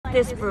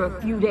like this for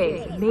a few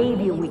days,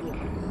 maybe a week.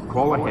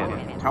 Call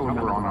ahead. Tell him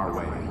we're on our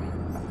way.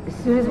 As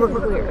soon as we're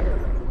clear.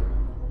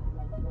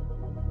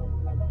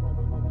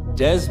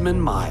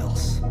 Desmond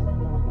Miles.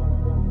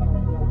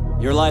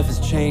 Your life has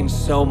changed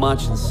so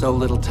much in so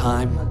little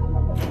time.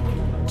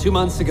 2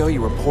 months ago,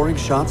 you were pouring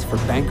shots for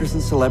bankers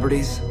and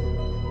celebrities.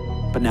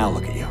 But now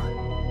look at you.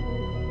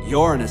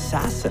 You're an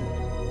assassin.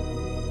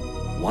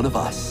 One of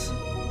us.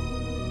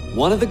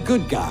 One of the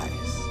good guys.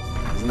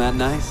 Isn't that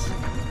nice?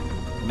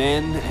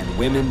 Men and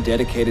women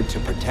dedicated to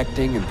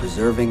protecting and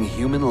preserving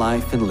human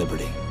life and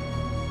liberty.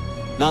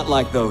 Not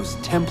like those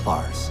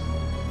Templars.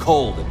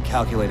 Cold and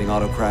calculating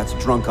autocrats,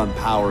 drunk on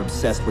power,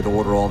 obsessed with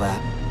order, all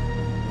that.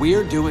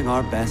 We're doing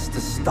our best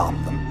to stop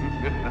them.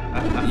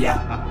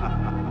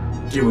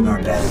 Yeah, doing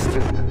our best.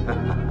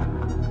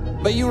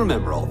 But you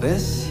remember all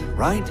this,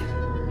 right?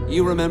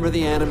 You remember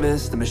the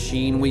Animus, the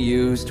machine we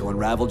used to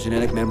unravel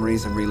genetic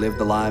memories and relive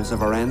the lives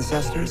of our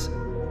ancestors?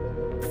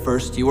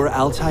 First, you were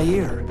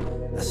Altair,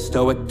 a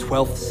stoic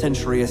 12th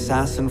century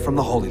assassin from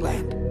the Holy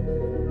Land.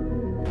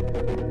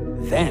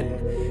 Then,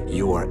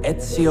 you were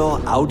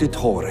Ezio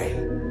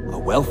Auditore, a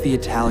wealthy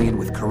Italian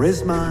with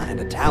charisma and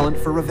a talent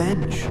for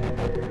revenge.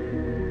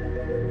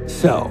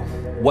 So,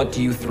 what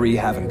do you three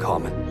have in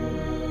common?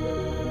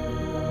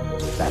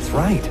 That's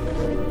right,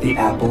 the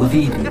Apple of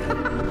Eden.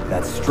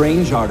 That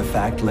strange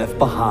artifact left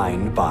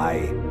behind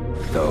by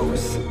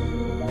those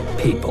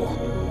people.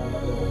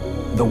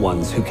 The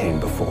ones who came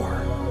before.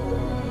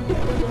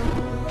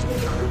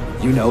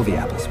 You know the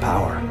Apple's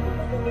power.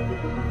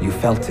 You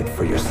felt it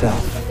for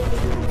yourself.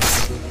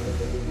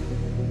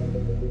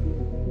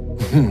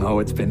 Oh,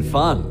 it's been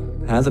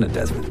fun, hasn't it,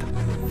 Desmond?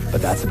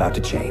 But that's about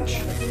to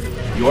change.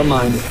 Your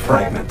mind is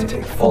fragmented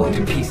and falling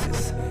to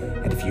pieces.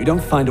 And if you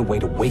don't find a way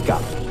to wake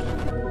up,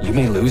 you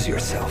may lose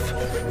yourself.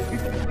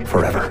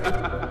 Forever.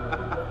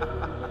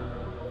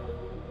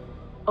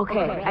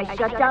 Okay, I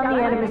shut down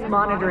the Animus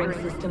monitoring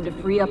system to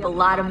free up a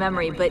lot of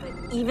memory, but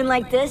even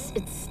like this,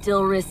 it's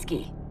still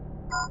risky.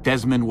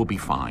 Desmond will be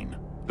fine.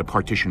 The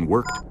partition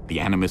worked, the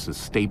Animus is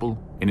stable,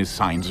 and his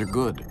signs are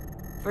good.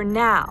 For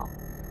now.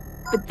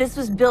 But this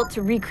was built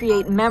to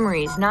recreate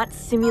memories, not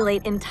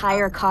simulate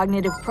entire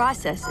cognitive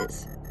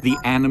processes. The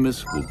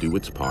Animus will do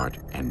its part,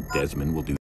 and Desmond will do